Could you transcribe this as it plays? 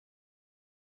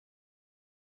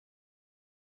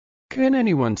Can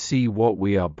anyone see what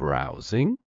we are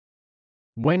browsing?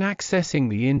 When accessing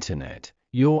the Internet,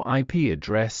 your IP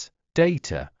address,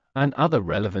 data, and other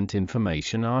relevant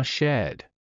information are shared.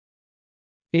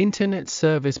 Internet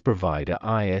Service Provider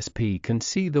 (ISP) can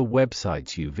see the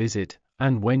websites you visit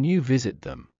and when you visit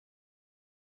them.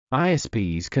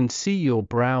 ISPs can see your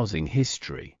browsing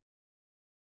history.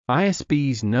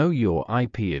 ISPs know your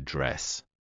IP address.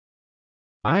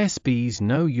 ISPs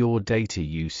know your data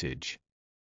usage.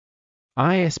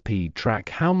 ISP track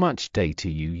how much data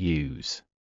you use.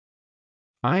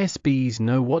 ISPs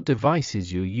know what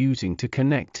devices you're using to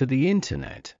connect to the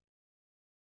Internet.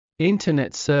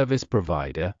 Internet Service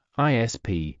Provider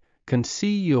 (ISP) can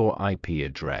see your IP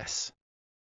address.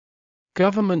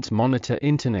 Governments monitor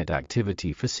Internet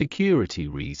activity for security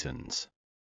reasons.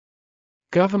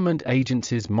 Government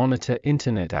agencies monitor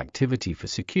Internet activity for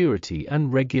security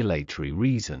and regulatory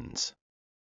reasons.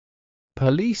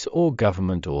 Police or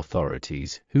government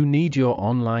authorities who need your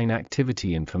online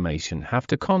activity information have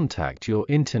to contact your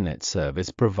Internet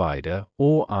Service Provider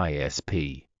or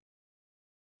ISP.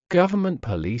 Government,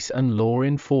 police, and law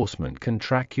enforcement can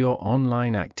track your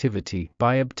online activity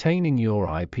by obtaining your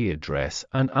IP address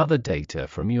and other data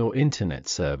from your Internet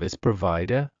Service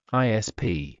Provider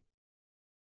 (ISP).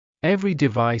 Every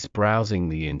device browsing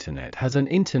the Internet has an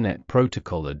Internet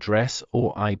Protocol address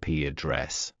or IP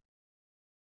address.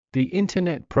 The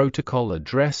Internet Protocol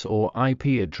address or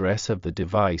IP address of the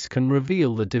device can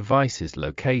reveal the device's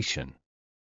location.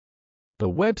 The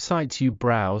websites you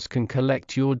browse can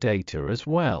collect your data as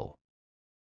well.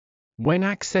 When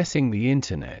accessing the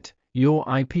Internet, your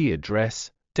IP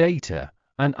address, data,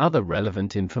 and other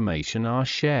relevant information are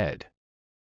shared.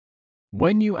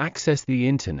 When you access the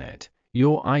Internet,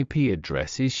 your IP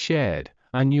address is shared,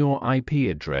 and your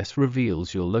IP address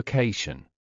reveals your location.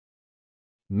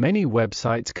 Many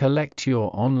websites collect your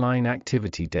online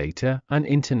activity data and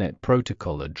Internet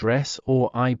Protocol address or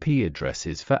IP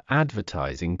addresses for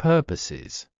advertising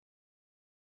purposes.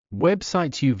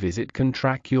 Websites you visit can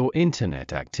track your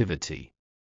Internet activity.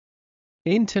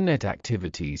 Internet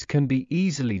activities can be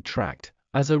easily tracked.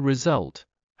 As a result,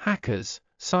 hackers,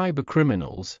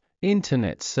 cybercriminals,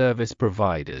 Internet service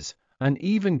providers, and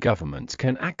even governments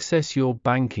can access your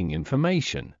banking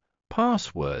information,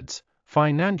 passwords,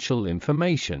 financial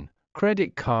information,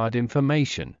 credit card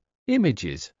information,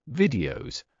 images,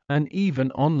 videos, and even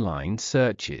online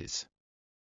searches.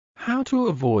 How to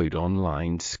avoid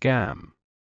online scam?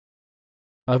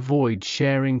 Avoid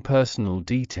sharing personal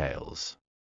details.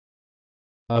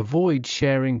 Avoid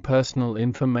sharing personal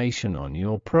information on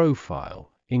your profile,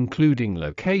 including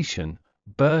location,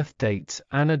 birth dates,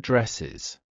 and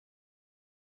addresses.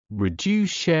 Reduce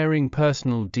sharing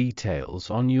personal details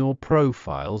on your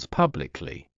profiles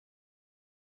publicly.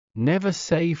 Never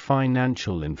save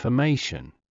financial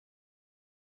information.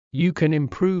 You can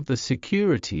improve the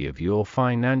security of your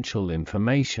financial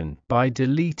information by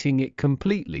deleting it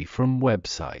completely from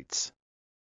websites.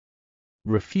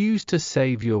 Refuse to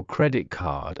save your credit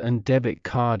card and debit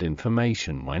card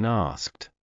information when asked.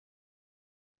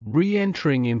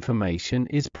 Re-entering information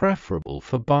is preferable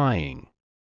for buying.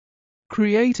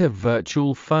 Create a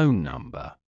virtual phone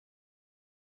number.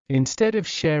 Instead of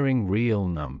sharing real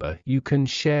number, you can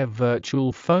share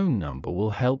virtual phone number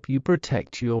will help you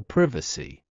protect your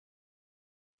privacy.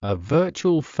 A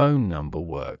virtual phone number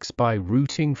works by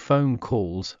routing phone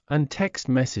calls and text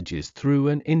messages through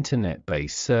an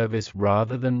internet-based service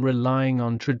rather than relying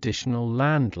on traditional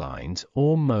landlines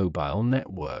or mobile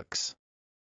networks.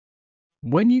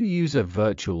 When you use a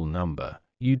virtual number,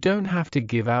 you don't have to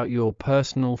give out your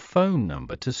personal phone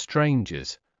number to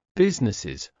strangers,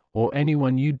 businesses, or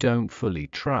anyone you don't fully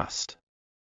trust.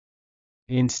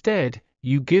 Instead,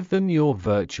 you give them your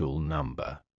virtual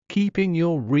number, keeping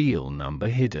your real number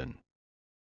hidden.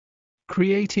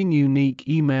 Creating unique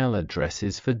email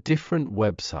addresses for different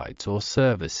websites or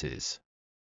services.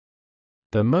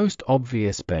 The most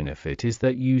obvious benefit is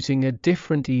that using a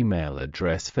different email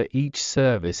address for each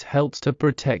service helps to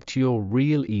protect your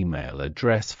real email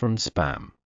address from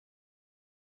spam.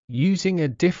 Using a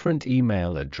different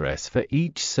email address for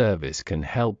each service can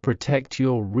help protect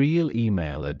your real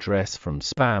email address from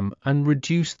spam and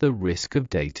reduce the risk of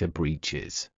data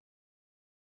breaches.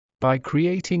 By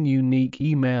creating unique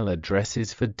email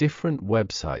addresses for different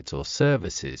websites or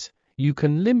services, you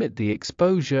can limit the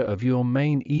exposure of your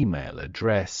main email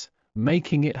address,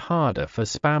 making it harder for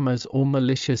spammers or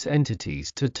malicious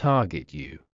entities to target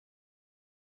you.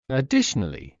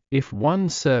 Additionally, if one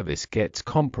service gets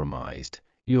compromised,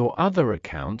 your other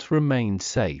accounts remain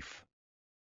safe.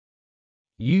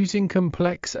 Using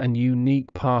complex and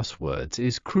unique passwords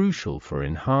is crucial for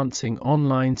enhancing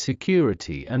online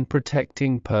security and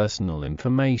protecting personal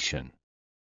information.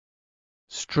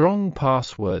 Strong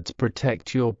passwords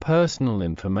protect your personal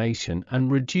information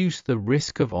and reduce the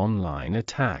risk of online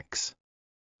attacks.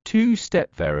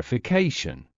 Two-step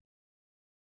verification.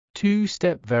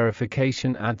 Two-step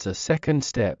verification adds a second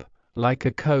step, like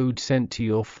a code sent to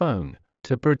your phone,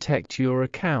 to protect your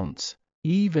accounts,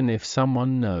 even if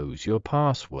someone knows your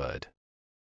password.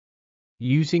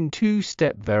 Using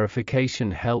two-step verification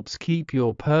helps keep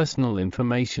your personal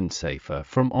information safer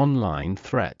from online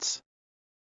threats.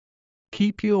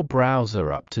 Keep your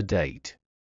browser up to date.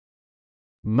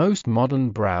 Most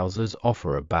modern browsers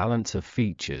offer a balance of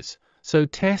features, so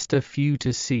test a few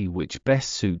to see which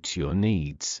best suits your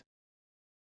needs.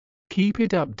 Keep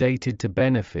it updated to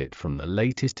benefit from the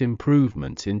latest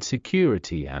improvements in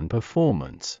security and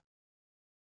performance.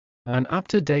 An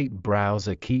up-to-date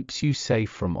browser keeps you safe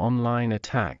from online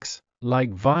attacks,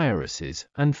 like viruses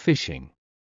and phishing.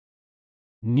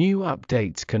 New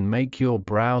updates can make your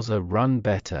browser run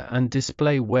better and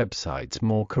display websites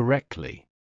more correctly.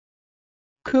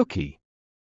 Cookie.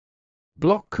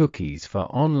 Block cookies for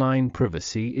online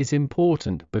privacy is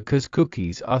important because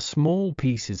cookies are small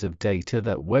pieces of data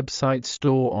that websites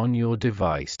store on your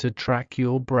device to track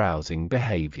your browsing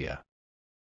behavior.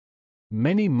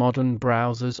 Many modern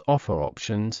browsers offer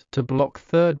options to block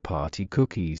third-party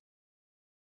cookies.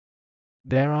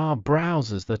 There are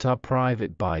browsers that are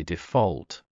private by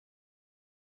default.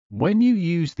 When you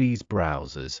use these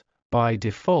browsers, by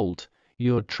default,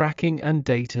 your tracking and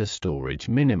data storage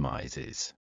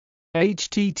minimizes.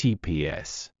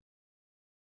 HTTPS.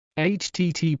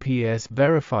 HTTPS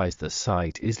verifies the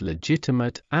site is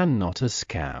legitimate and not a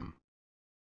scam.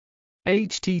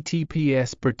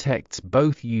 HTTPS protects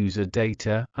both user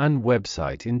data and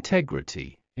website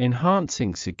integrity,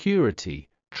 enhancing security,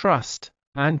 trust,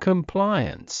 and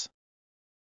compliance.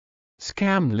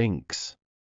 Scam links.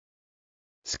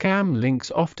 Scam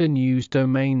links often use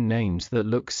domain names that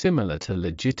look similar to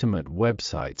legitimate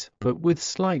websites but with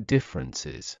slight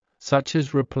differences, such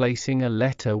as replacing a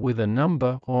letter with a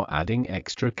number or adding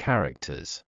extra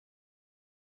characters.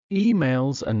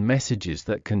 Emails and messages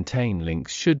that contain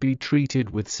links should be treated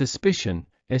with suspicion,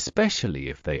 especially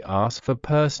if they ask for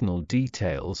personal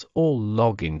details or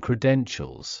login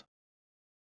credentials.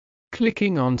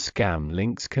 Clicking on scam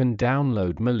links can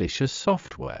download malicious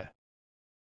software.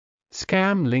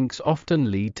 Scam links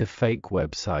often lead to fake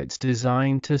websites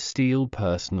designed to steal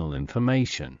personal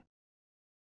information.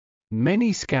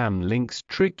 Many scam links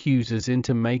trick users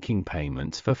into making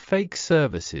payments for fake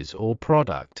services or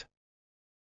product.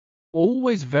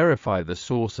 Always verify the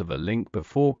source of a link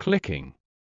before clicking.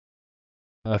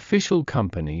 Official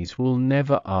companies will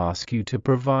never ask you to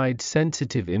provide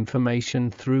sensitive information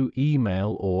through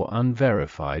email or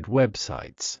unverified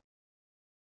websites.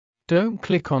 Don't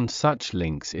click on such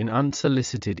links in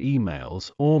unsolicited emails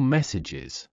or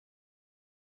messages.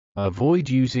 Avoid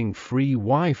using free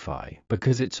Wi-Fi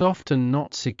because it's often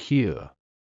not secure.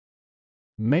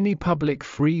 Many public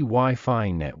free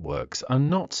Wi-Fi networks are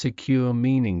not secure,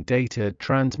 meaning data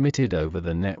transmitted over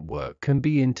the network can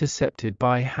be intercepted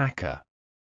by a hacker.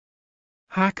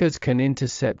 Hackers can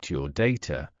intercept your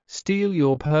data, steal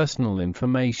your personal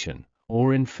information,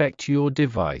 or infect your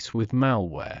device with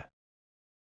malware.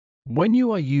 When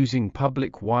you are using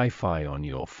public Wi-Fi on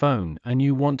your phone and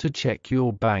you want to check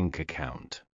your bank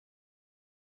account,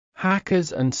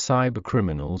 hackers and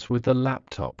cybercriminals with a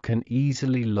laptop can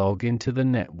easily log into the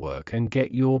network and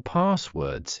get your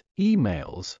passwords,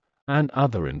 emails, and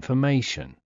other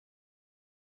information.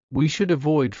 We should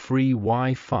avoid free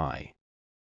Wi-Fi.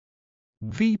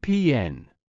 VPN.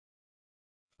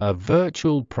 A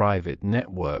virtual private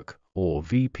network, or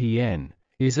VPN,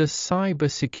 is a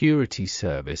cybersecurity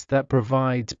service that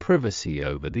provides privacy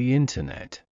over the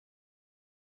Internet.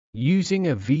 Using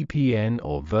a VPN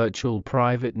or virtual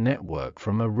private network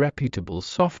from a reputable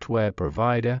software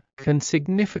provider can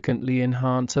significantly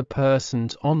enhance a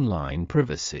person's online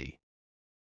privacy.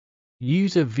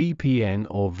 Use a VPN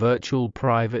or virtual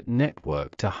private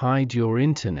network to hide your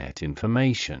Internet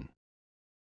information.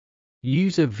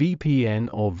 Use a VPN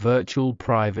or virtual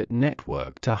private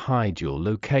network to hide your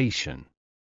location.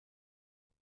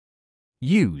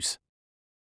 Use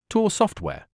Tor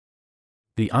software.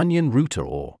 The Onion router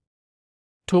or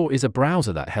Tor is a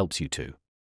browser that helps you to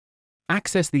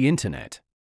access the Internet.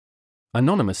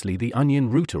 Anonymously, the Onion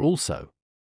router also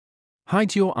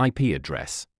hides your IP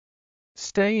address.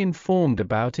 Stay informed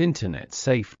about Internet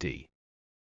safety.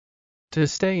 To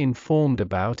stay informed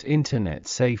about Internet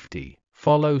safety,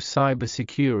 follow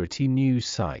cybersecurity news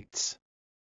sites.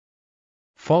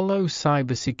 Follow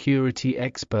cybersecurity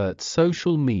experts'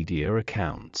 social media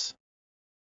accounts.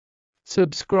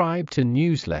 Subscribe to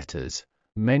newsletters.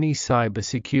 Many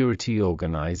cybersecurity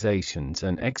organizations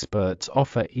and experts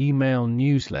offer email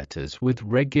newsletters with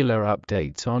regular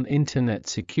updates on internet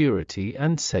security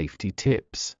and safety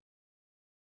tips.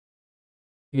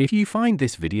 If you find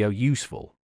this video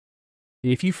useful,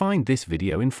 if you find this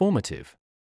video informative,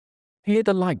 hit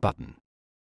the like button.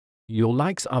 Your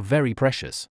likes are very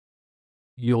precious.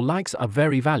 Your likes are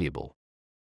very valuable.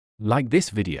 Like this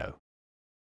video.